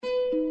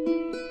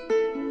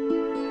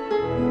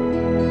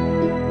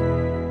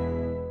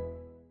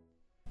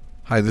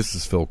Hi, this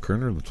is Phil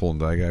Kerner, the Tool and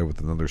Die Guy,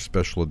 with another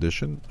special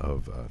edition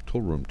of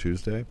Tool Room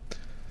Tuesday.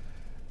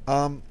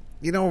 Over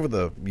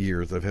the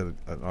years, I've had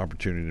an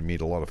opportunity to meet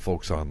a lot of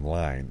folks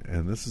online,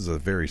 and this is a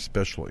very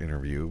special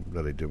interview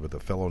that I did with a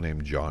fellow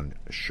named John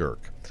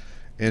Shirk.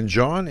 And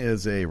John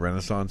is a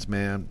Renaissance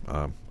man.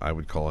 I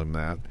would call him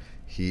that.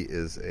 He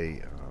is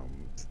a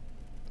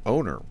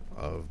owner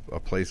of a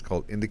place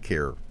called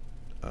Indicare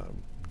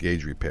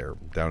Gauge Repair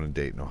down in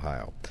Dayton,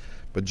 Ohio.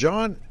 But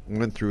John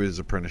went through his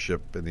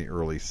apprenticeship in the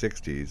early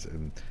 60s,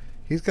 and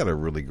he's got a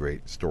really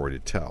great story to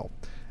tell.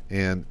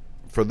 And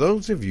for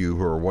those of you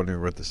who are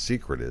wondering what the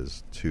secret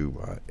is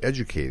to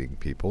educating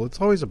people, it's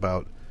always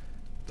about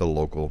the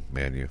local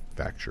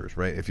manufacturers,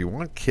 right? If you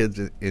want kids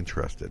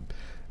interested,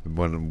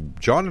 when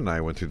John and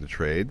I went through the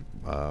trade,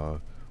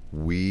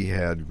 we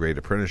had great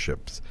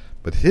apprenticeships,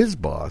 but his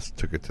boss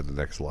took it to the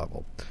next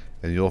level,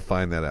 and you'll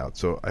find that out.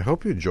 So I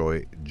hope you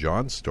enjoy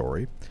John's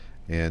story.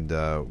 And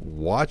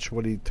watch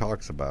what he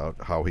talks about,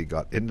 how he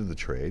got into the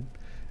trade,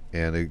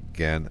 and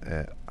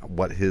again,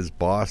 what his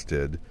boss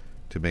did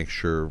to make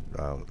sure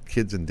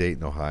kids in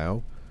Dayton,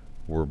 Ohio,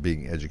 were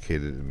being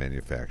educated in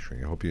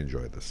manufacturing. I hope you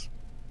enjoy this.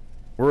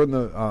 We're in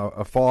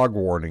a fog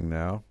warning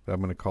now. I'm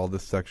going to call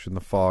this section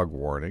the fog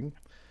warning.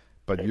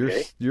 But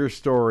okay. your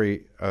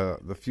story,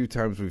 the few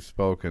times we've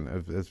spoken,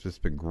 has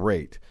just been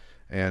great.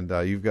 And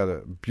you've got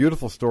a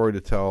beautiful story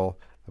to tell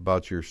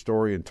about your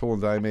story in tool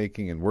and die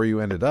making and where you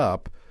ended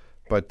up.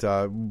 But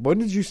when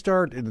did you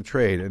start in the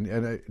trade?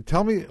 And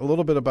tell me a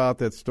little bit about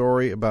that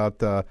story, about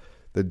the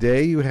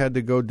day you had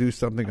to go do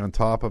something on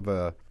top of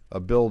a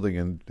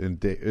building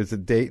is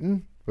it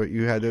Dayton? But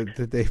you had to,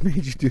 they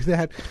made you do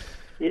that?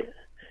 Yeah.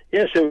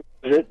 Yes, it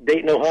was at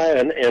Dayton, Ohio,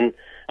 and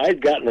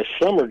I'd gotten a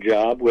summer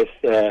job with,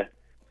 well,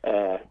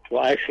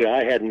 actually,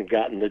 I hadn't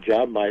gotten the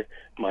job. My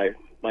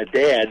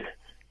dad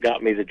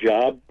got me the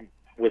job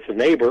with a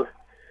neighbor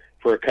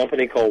for a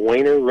company called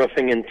Wayner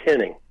Roofing and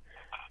Tinning.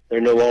 They're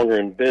no longer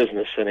in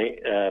business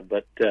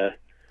but the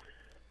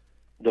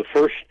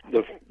first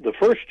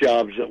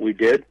jobs that we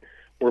did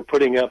were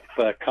putting up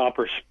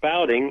copper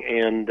spouting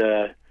and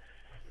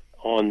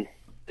on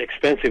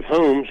expensive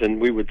homes, and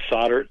we would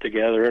solder it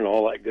together and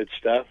all that good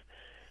stuff.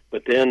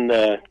 But then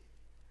the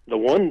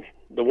one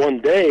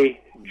day,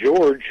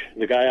 George,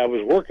 the guy I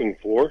was working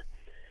for,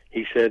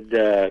 he said,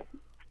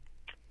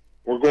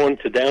 "We're going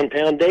to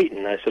downtown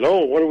Dayton." I said,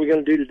 "Oh, what are we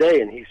going to do today?"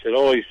 And he said,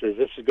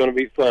 "This is going to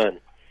be fun."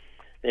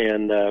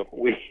 And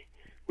we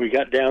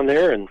got down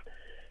there, and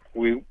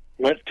we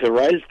went to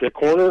right at the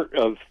corner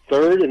of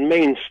 3rd and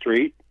Main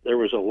Street. There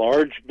was a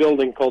large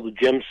building called the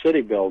Gem City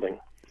Building.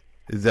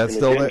 Is that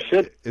still there?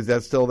 Is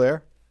that still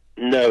there?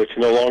 No, it's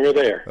no longer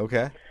there.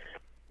 Okay.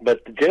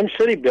 But the Gem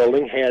City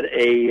Building had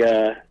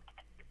a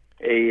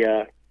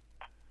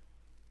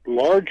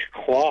large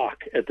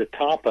clock at the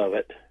top of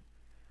it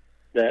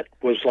that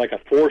was like a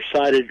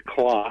 4-sided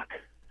clock,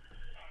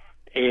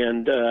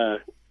 and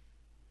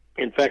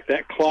in fact,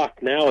 that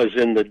clock now is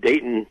in the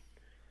Dayton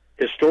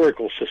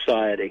Historical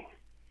Society.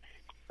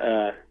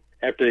 After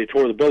they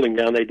tore the building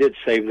down, they did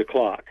save the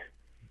clock.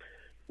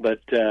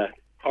 But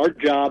our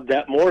job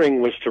that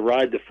morning was to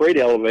ride the freight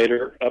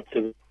elevator up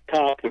to the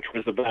top, which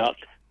was about,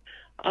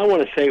 I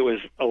want to say it was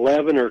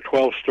 11 or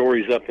 12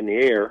 stories up in the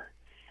air,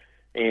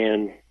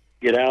 and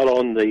get out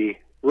on the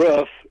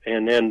roof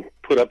and then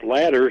put up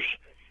ladders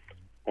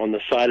on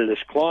the side of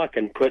this clock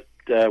and put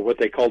what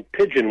they called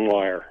pigeon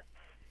wire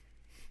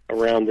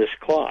around this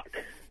clock.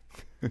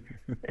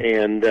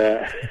 and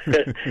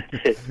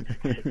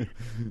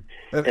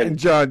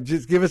John,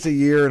 just give us a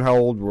year and how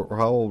old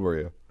were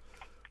you?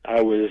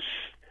 I was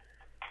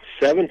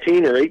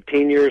 17 or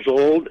 18 years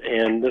old,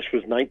 and this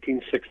was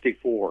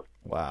 1964.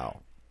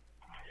 Wow.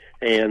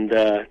 And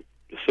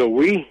so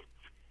we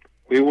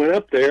went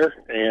up there,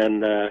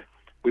 and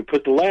we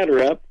put the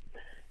ladder up,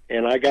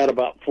 and I got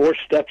about 4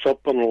 steps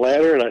up on the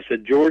ladder, and I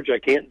said, "George, I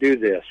can't do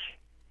this."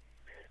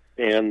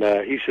 And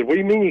he said, "What do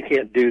you mean you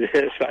can't do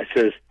this?" I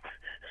says,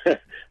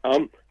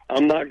 I'm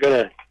not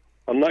gonna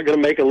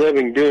make a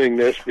living doing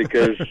this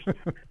because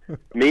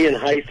me and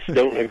heights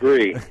don't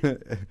agree.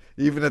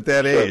 Even at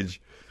that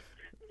age.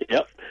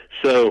 Yep.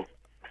 So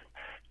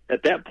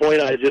at that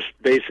point, I just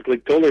basically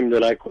told him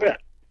that I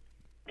quit.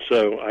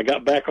 So I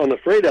got back on the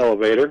freight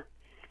elevator.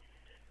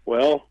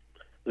 Well,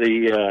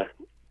 my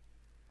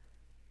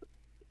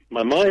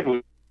mind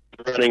was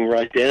running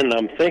right then, and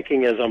I'm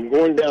thinking as I'm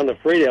going down the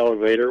freight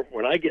elevator,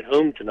 when I get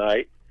home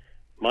tonight,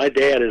 my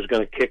dad is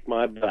going to kick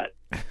my butt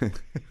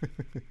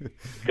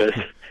because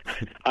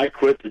I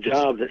quit the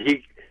job that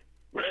he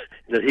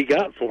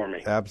got for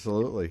me.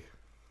 Absolutely.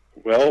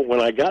 Well, when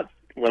I got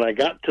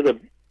to the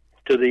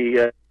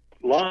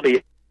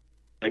lobby,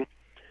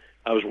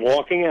 I was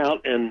walking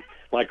out, and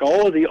like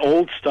all of the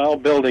old style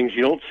buildings,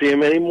 you don't see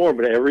them anymore,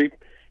 but every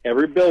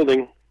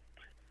building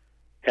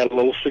had a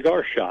little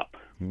cigar shop.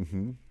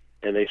 Mm-hmm.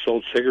 And they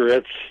sold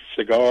cigarettes,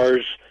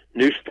 cigars,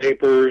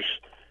 newspapers,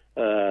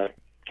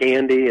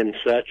 candy and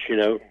such,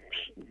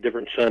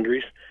 different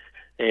sundries.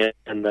 And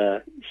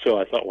so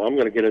I thought, well, I'm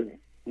going to get a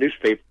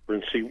newspaper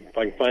and see if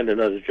I can find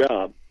another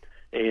job.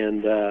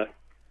 And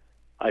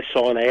I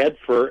saw an ad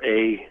for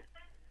a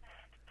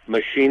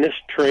machinist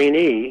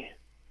trainee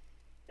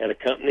at a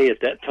company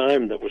at that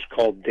time that was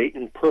called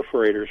Dayton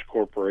Perforators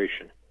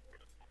Corporation.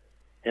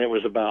 And it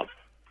was about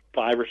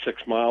 5 or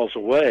 6 miles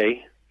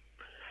away.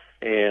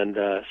 And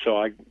so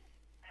I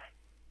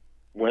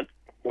went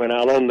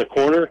out on the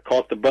corner,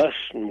 caught the bus,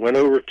 and went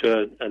over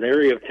to an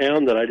area of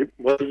town that I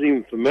wasn't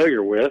even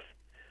familiar with,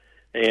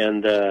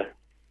 and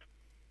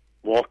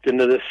walked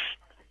into this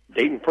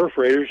Dayton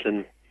Perforators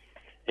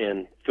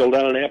and filled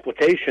out an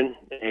application,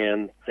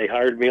 and they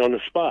hired me on the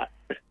spot.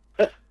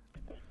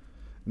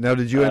 Now,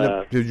 did you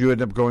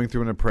end up going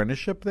through an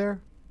apprenticeship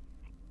there?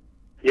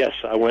 Yes,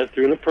 I went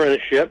through an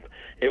apprenticeship.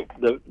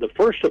 The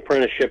first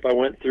apprenticeship I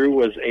went through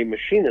was a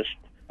machinist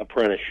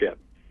apprenticeship,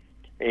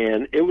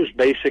 and it was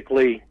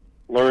basically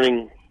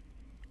learning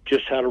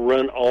just how to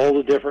run all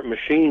the different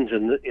machines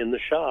in the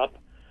shop.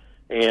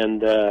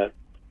 And the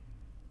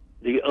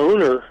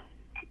owner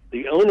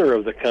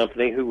of the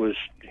company,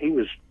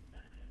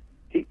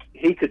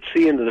 he could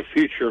see into the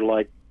future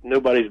like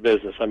nobody's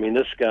business. I mean,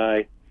 this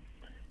guy,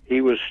 he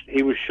was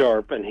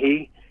sharp, and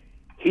he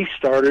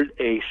started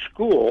a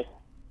school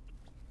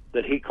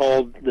that he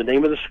called, the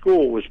name of the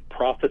school was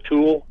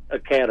Profitool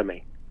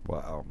Academy.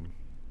 Wow.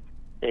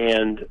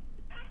 And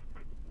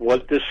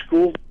what this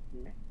school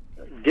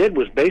did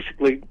was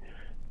basically,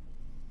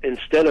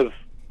 instead of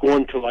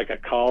going to like a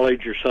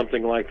college or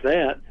something like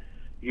that,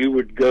 you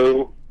would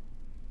go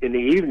in the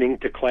evening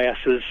to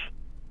classes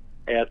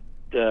at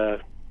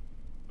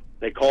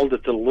they called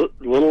it the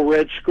Little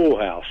Red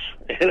Schoolhouse,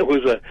 and it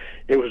was a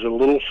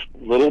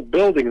little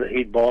building that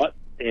he'd bought,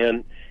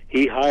 and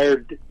he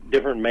hired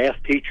different math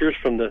teachers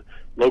from the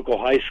local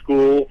high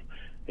school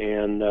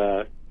and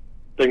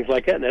things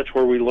like that, and that's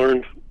where we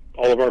learned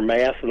all of our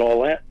math and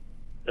all that.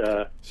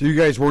 So you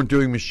guys weren't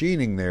doing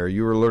machining there;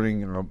 you were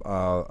learning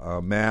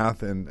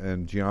math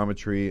and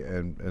geometry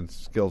and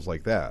skills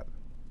like that.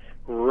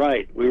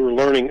 Right. We were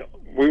learning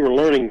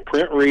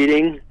print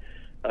reading.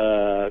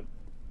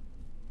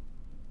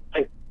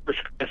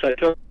 I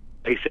took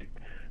basic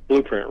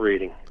blueprint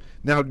reading.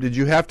 Now, did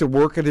you have to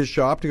work at his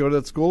shop to go to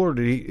that school, or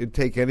did he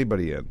take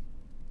anybody in?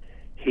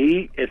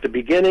 At the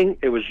beginning,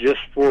 it was just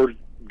for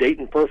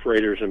Dayton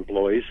Perforators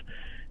employees,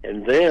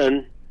 and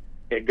then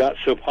it got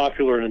so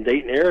popular in the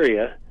Dayton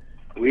area,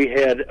 we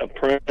had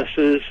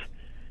apprentices,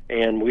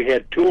 and we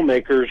had tool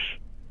makers,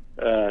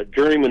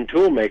 journeyman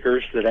tool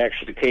makers that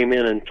actually came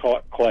in and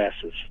taught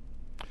classes.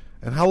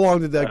 And how long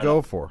did that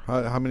go for?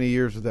 How many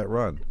years did that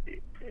run?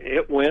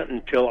 It went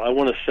until, I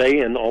want to say,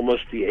 in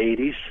almost the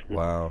 80s.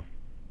 Wow.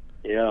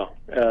 Yeah.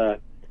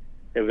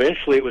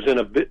 Eventually, it was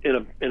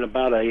in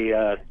about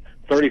a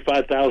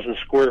 35,000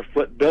 square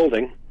foot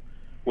building,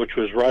 which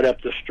was right up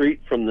the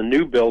street from the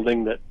new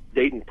building that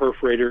Dayton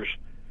Perforators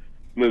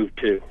moved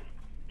to.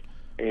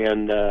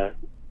 And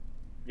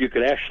you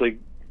could actually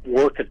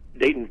work at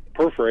Dayton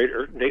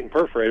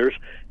Perforators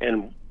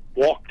and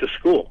walk to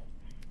school.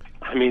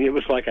 I mean, it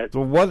was like a...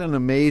 So what an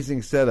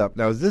amazing setup.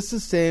 Now, is this the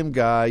same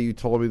guy you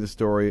told me the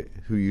story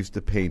who used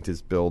to paint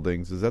his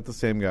buildings? Is that the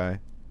same guy?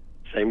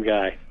 Same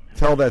guy.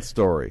 Tell that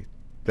story.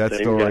 That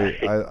same story.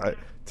 Guy.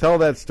 Tell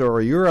that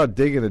story. You were out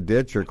digging a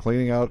ditch or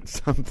cleaning out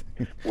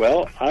something.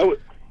 Well,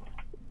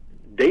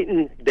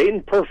 Dayton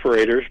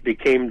Perforators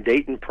became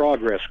Dayton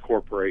Progress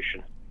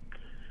Corporation.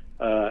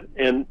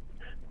 And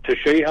to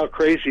show you how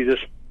crazy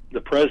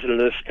the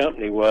president of this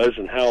company was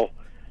and how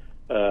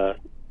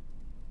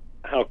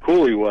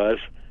cool he was,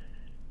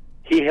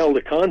 he held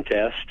a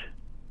contest,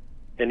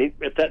 and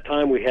at that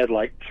time we had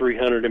like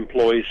 300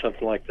 employees,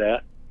 something like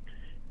that,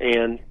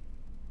 and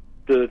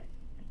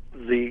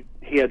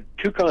he had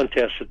 2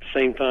 contests at the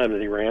same time that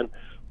he ran.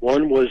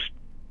 One was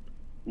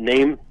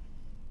new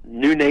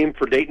name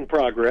for Dayton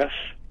Progress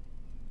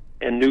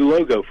and new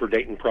logo for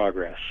Dayton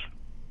Progress,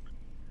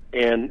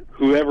 and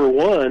whoever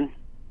won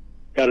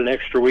got an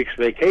extra week's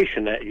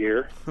vacation that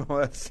year.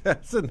 Well,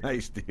 that's a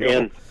nice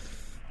deal.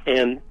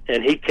 And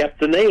he kept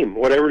the name,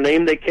 whatever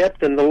name they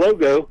kept, and the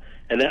logo,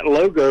 and that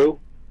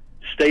logo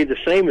stayed the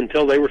same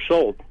until they were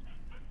sold.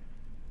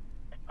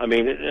 I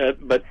mean,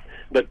 but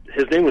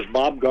his name was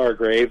Bob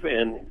Gargrave,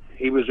 and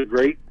he was a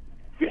great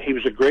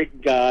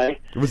guy.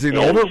 Was he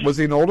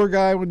an older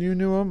guy when you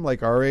knew him,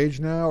 like our age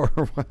now,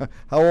 or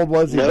how old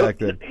was he back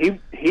then?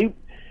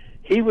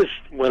 He was,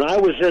 when I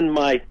was in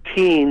my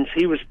teens,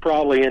 he was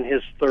probably in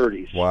his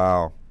 30s.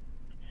 Wow.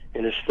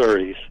 In his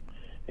 30s,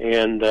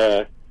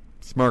 and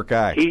smart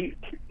guy. He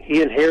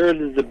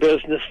inherited the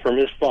business from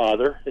his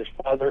father. His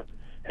father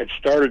had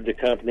started the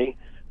company,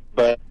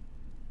 but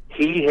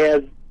he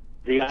had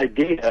the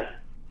idea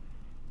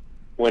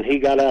when he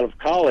got out of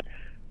college,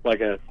 like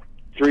a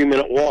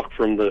 3-minute walk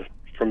from the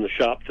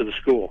shop to the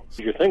school.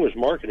 Your thing was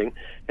marketing,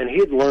 and he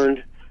had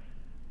learned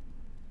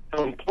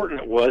how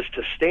important it was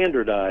to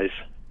standardize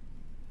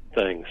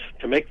things,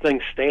 to make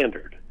things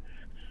standard.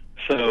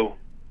 So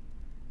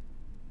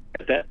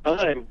at that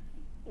time,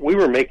 we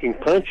were making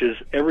punches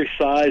every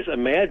size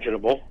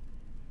imaginable,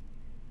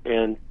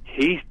 and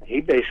he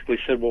basically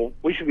said, well,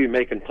 we should be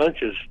making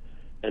punches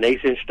an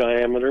 1/8 inch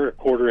diameter, a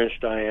 1/4 inch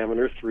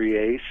diameter,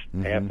 3/8,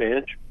 half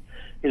inch,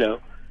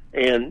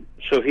 and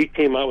so he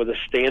came out with a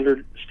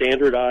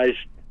standardized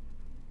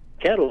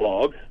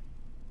catalog,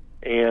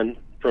 and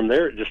from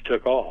there it just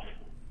took off.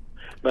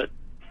 But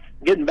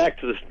getting back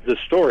to the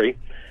story,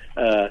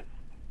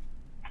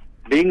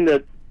 being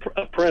the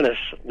apprentice,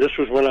 this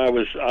was when I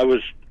was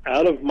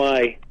out of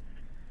my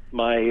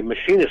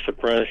machinist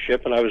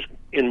apprenticeship, and I was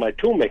in my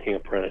toolmaking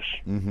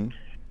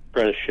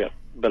apprenticeship.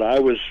 But I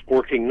was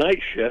working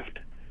night shift,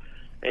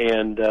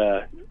 and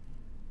at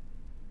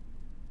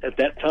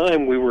that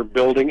time we were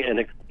building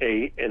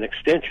an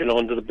extension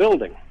onto the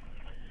building.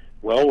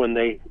 Well, when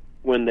they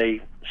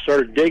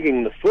started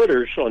digging the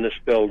footers on this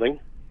building,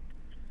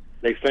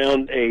 they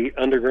found a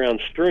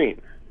underground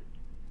stream,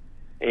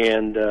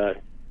 and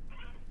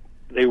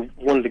they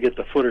wanted to get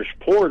the footers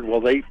poured.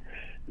 Well, they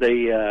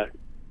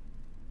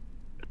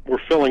were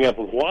filling up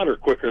with water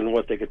quicker than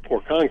what they could pour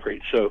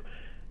concrete. So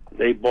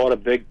they bought a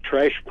big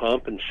trash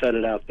pump and set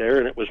it out there,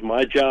 and it was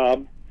my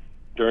job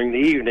during the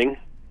evening.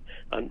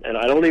 And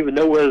I don't even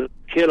know whether the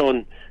kid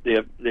on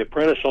the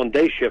apprentice on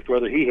day shift,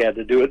 whether he had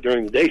to do it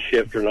during the day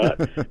shift or not.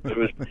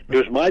 It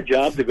was my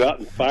job to go out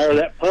and fire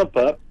that pump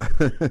up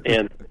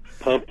and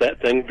pump that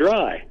thing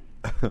dry.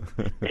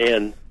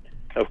 And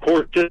of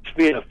course, just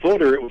being a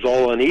footer, it was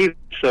all uneven.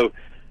 So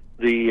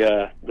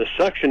the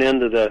suction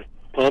end of the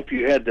pump,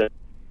 you had to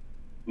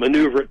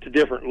maneuver it to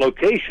different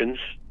locations.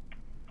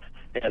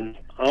 And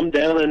I'm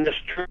down in this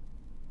tree,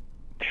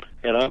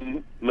 and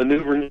I'm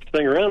maneuvering this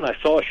thing around. I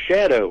saw a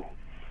shadow,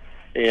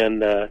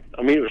 and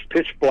it was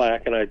pitch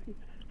black. And I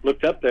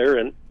looked up there,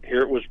 and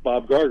here it was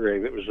Bob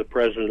Gargrave. It was the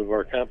president of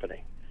our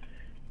company,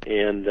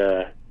 and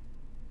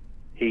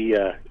he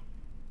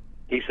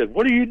said,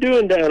 "What are you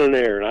doing down in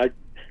there?" And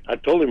I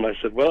told him, I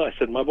said,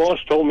 my boss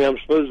told me I'm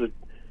supposed to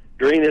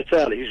drain this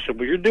out. He said,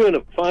 "Well, you're doing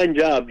a fine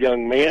job,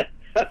 young man."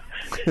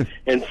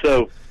 And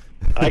so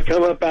I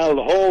come up out of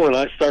the hole, and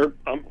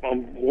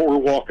we're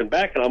walking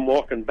back, and I'm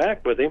walking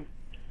back with him.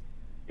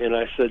 And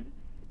I said,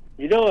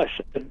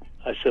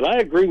 I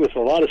agree with a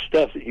lot of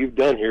stuff that you've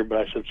done here, but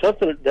I said,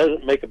 something that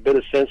doesn't make a bit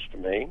of sense to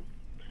me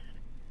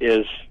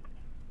is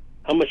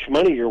how much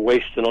money you're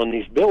wasting on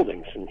these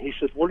buildings. And he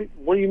said, what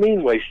do you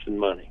mean wasting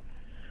money?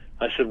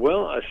 I said,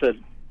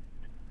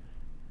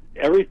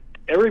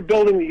 every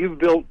building that you've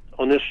built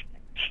on this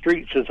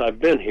street since I've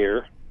been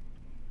here,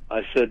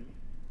 I said,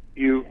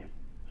 you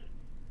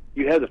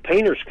have the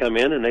painters come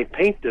in and they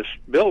paint this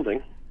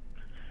building,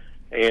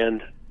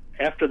 and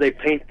after they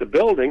paint the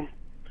building,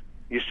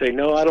 you say,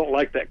 no, I don't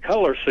like that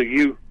color, so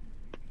you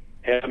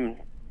have them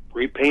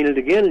repaint it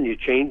again, and you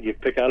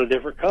pick out a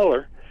different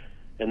color,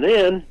 and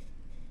then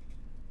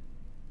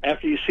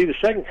after you see the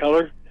second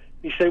color,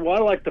 you say, well, I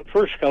like the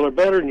first color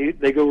better, and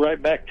they go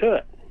right back to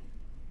it.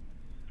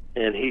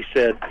 And he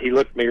said, he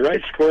looked me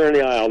right square in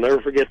the eye, I'll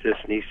never forget this,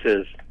 and he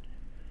says,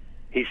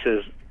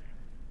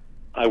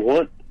 I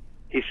want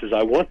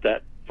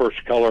that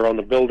first color on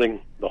the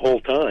building the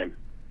whole time.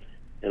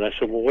 And I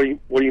said, well,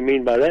 what do you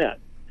mean by that?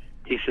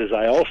 He says,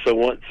 I also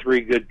want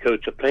 3 good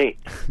coats of paint.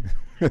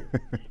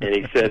 And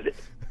he said,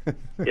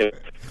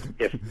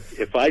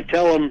 if I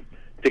tell them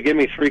to give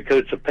me 3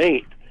 coats of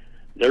paint,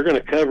 they're going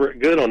to cover it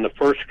good on the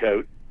first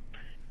coat.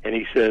 And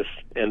he says,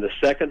 and the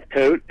second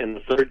coat and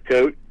the third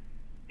coat,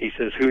 he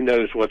says, who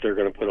knows what they're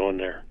going to put on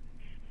there.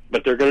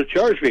 But they're going to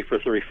charge me for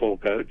 3 full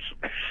coats.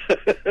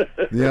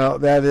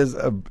 That is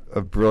a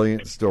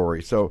brilliant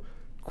story. So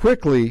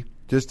quickly,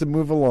 just to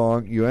move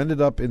along, you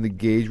ended up in the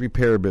gauge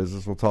repair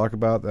business. We'll talk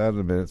about that in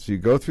a minute. So you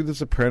go through this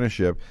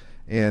apprenticeship,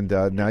 and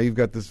now you've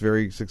got this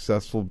very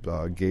successful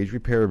gauge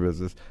repair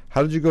business.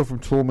 How did you go from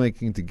tool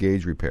making to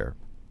gauge repair?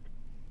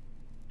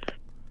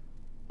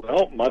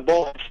 Well, my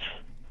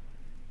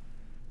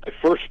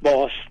first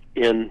boss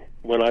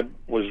when I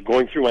was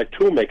going through my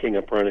tool making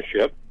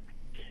apprenticeship,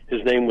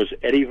 his name was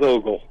Eddie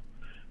Vogel.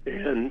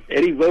 And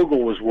Eddie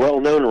Vogel was well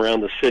known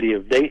around the city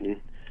of Dayton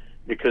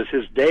because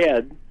his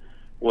dad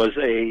was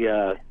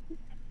a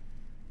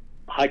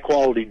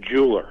high-quality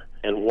jeweler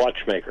and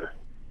watchmaker.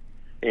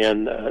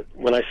 And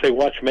when I say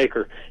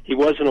watchmaker, he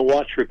wasn't a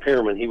watch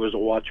repairman. He was a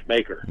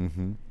watchmaker.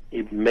 Mm-hmm.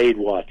 He made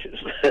watches.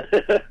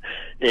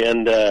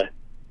 And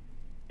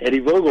Eddie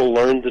Vogel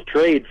learned the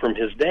trade from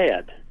his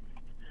dad.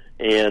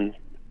 And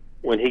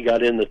when he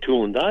got in the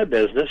tool and die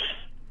business,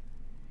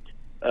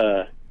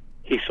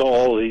 he saw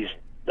all these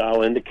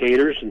dial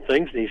indicators and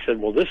things, and he said,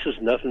 well, this is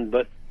nothing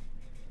but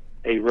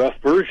a rough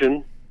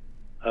version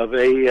of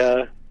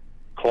a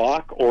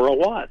clock or a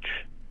watch.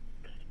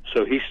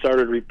 So he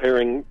started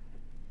repairing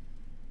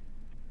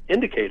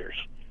indicators.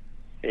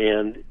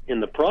 And in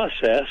the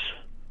process,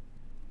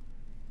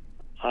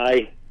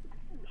 I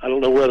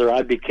don't know whether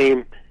I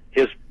became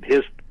his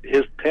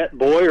pet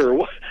boy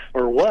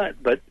or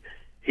what, but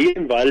he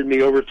invited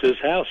me over to his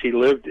house. He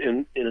lived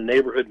in a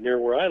neighborhood near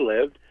where I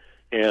lived,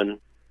 and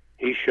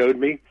he showed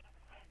me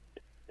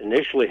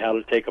initially how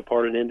to take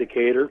apart an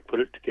indicator, put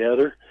it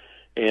together,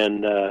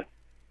 and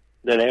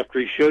then after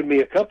he showed me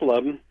a couple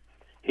of them,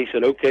 he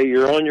said, okay,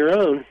 you're on your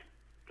own.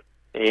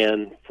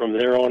 And from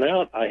there on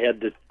out, I had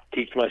to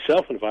teach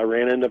myself. And if I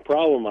ran into a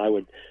problem, I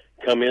would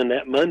come in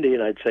that Monday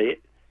and I'd say,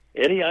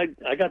 Eddie, I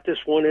got this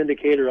one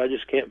indicator. I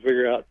just can't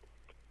figure out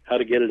how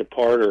to get it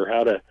apart or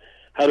how to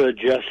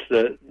adjust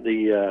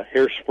the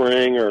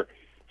hairspring or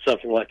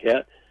something like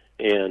that.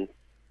 And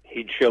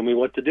he'd show me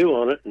what to do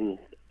on it, and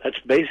that's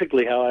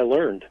basically how I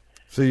learned.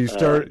 So you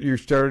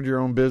started your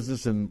own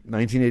business in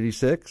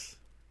 1986?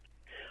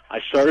 I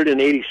started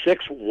in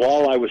 '86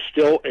 while I was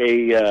still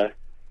a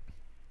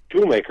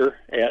toolmaker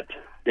at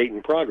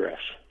Dayton Progress.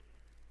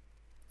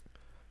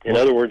 In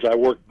other words, I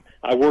worked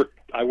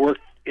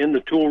in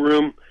the tool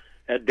room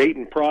at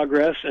Dayton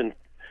Progress and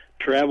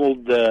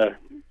traveled.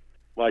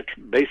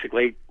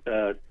 Basically,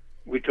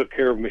 we took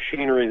care of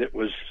machinery that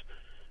was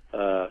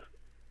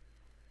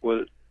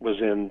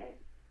in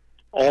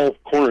all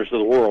corners of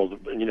the world.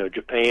 You know,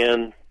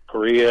 Japan,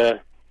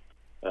 Korea,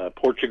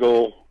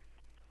 Portugal,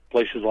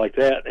 places like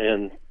that.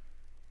 And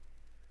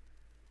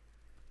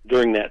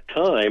during that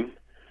time,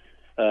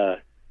 I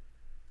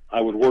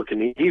would work in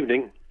the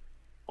evening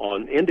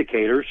on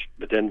indicators,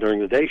 but then during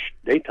the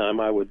daytime,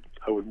 I would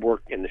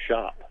work in the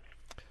shop.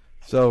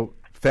 So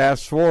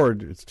fast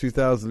forward, it's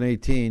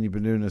 2018. You've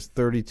been doing this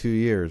 32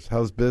 years.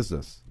 How's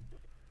business?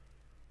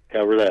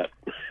 Cover that.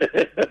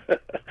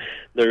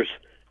 There's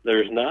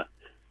not,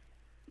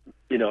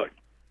 you know,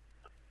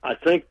 I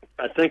think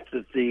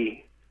that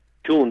the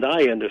tool and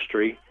die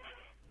industry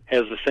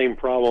has the same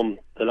problem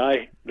that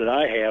I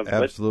have.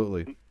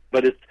 Absolutely.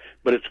 But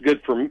it's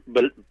good for me.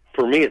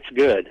 It's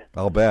good.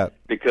 I'll bet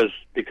because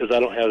I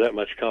don't have that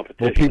much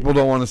competition. Well, people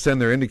don't want to send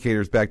their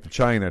indicators back to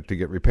China to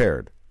get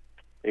repaired.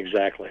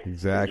 Exactly.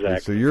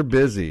 So you're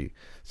busy.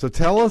 So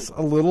tell us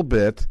a little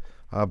bit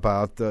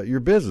about your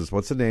business.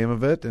 What's the name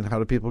of it, and how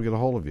do people get a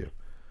hold of you?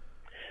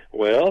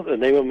 Well, the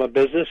name of my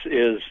business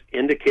is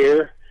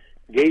Indicare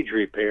Gauge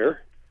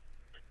Repair,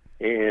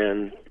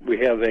 and we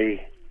have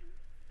a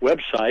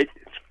website.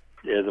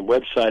 The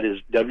website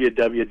is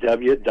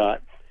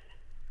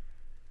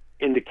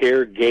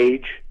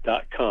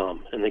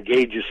www.indicaregauge.com, and the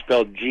gauge is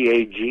spelled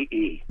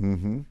G-A-G-E.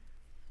 Mm-hmm.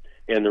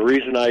 And the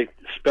reason I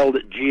spelled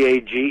it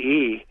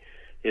G-A-G-E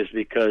is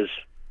because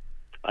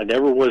I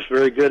never was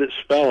very good at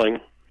spelling,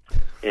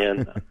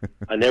 and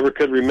I never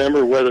could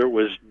remember whether it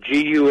was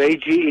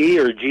G-U-A-G-E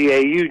or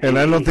G-A-U-G-E. And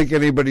I don't think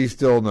anybody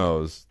still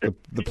knows. The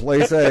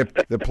place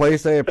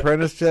I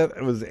apprenticed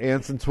at was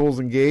Anson Tools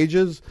and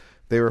Gauges.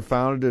 They were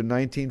founded in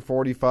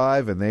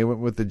 1945, and they went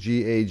with the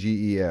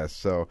G-A-G-E-S.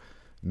 So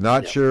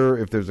not sure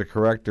if there's a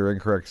correct or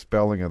incorrect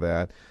spelling of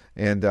that.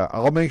 And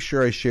I'll make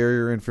sure I share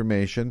your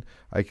information.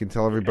 I can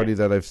tell everybody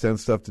that I've sent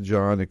stuff to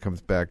John. It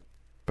comes back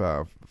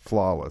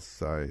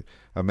flawless, a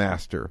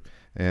master.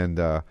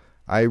 And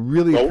I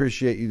really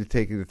appreciate you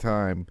taking the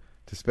time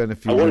to spend a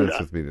few minutes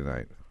with me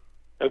tonight.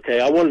 Okay,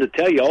 I wanted to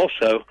tell you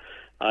also,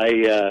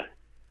 I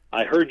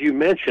heard you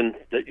mention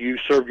that you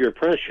served your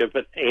apprenticeship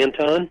at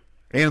Anson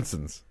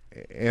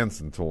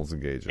Tools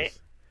and Gauges.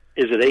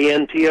 Is it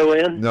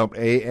A-N-T-O-N? No,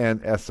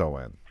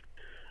 A-N-S-O-N.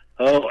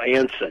 Oh,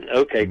 Anson.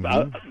 Okay,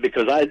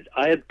 because I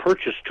had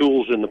purchased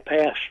tools in the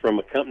past from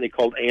a company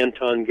called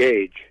Anton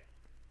Gauge.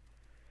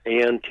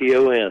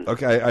 A-N-T-O-N.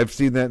 Okay, I've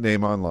seen that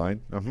name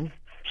online. Uh-huh.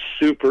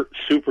 Super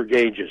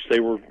gauges. They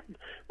were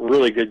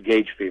really good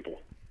gauge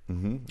people.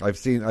 Mm-hmm. I've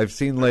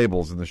seen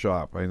labels in the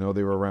shop. I know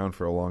they were around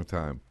for a long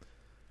time.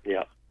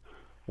 Yeah.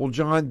 Well,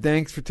 John,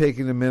 thanks for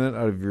taking a minute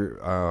out of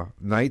your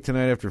night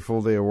tonight after a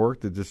full day of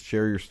work to just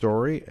share your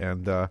story,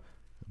 and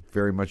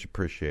very much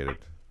appreciated.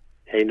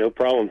 Hey, no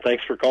problem.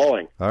 Thanks for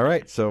calling. All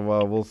right, so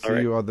we'll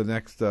see you on the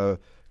next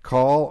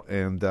call,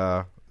 and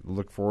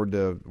look forward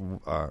to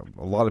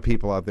a lot of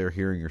people out there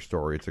hearing your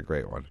story. It's a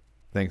great one.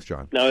 Thanks,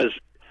 John. Now,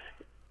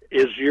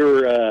 is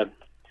your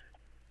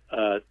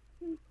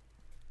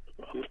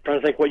I'm trying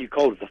to think what you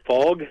called it, the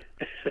fog?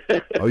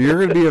 Oh, you're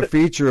going to be a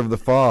feature of the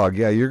fog.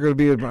 Yeah, you're going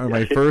to be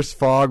my first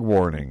fog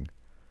warning.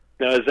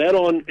 Now, is that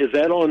on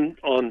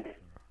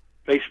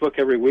Facebook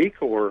every week,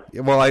 or?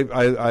 Well,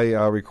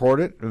 I record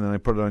it, and then I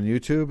put it on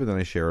YouTube, and then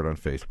I share it on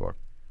Facebook.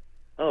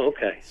 Oh,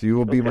 okay. So you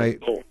will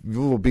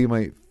be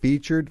my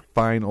featured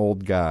fine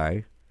old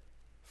guy,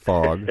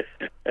 fog,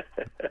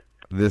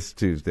 this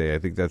Tuesday. I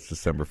think that's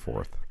December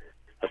 4th.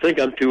 I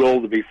think I'm too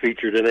old to be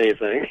featured in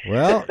anything.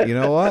 Well, you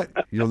know what?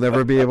 You'll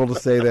never be able to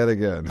say that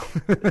again.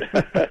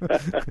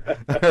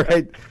 All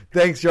right.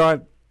 Thanks,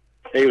 John.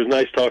 Hey, it was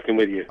nice talking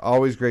with you.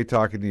 Always great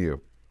talking to you.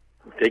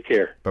 Take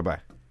care. Bye-bye.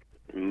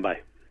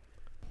 Bye.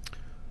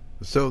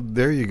 So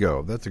there you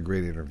go. That's a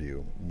great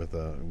interview with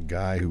a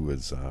guy who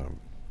has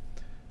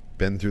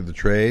been through the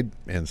trade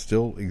and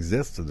still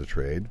exists in the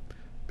trade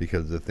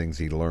because of the things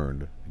he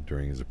learned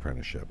during his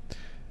apprenticeship.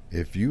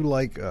 If you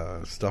like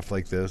stuff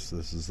like this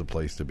is the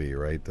place to be,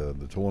 right? The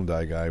Tool and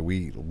Die Guy,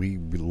 we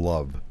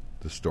love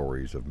the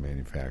stories of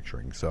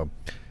manufacturing. So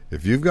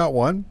if you've got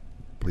one,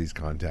 please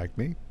contact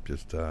me.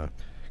 Just go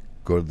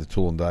to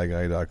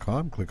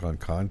thetoolanddieguy.com, click on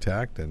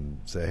contact, and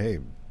say, hey,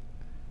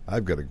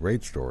 I've got a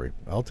great story.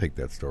 I'll take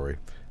that story,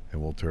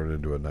 and we'll turn it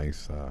into a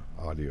nice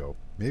audio,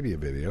 maybe a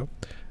video,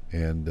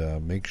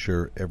 and make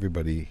sure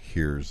everybody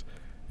hears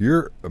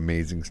your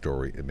amazing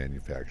story in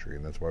manufacturing,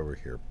 and that's why we're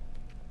here.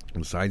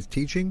 Besides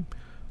teaching,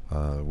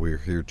 we're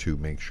here to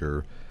make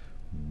sure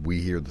we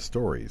hear the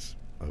stories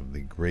of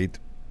the great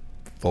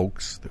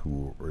folks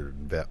who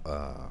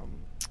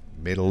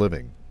made a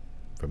living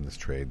from this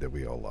trade that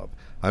we all love.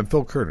 I'm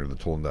Phil Kerner, the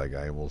Tool and Die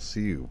Guy, and we'll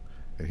see you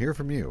and hear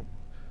from you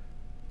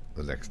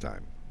the next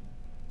time.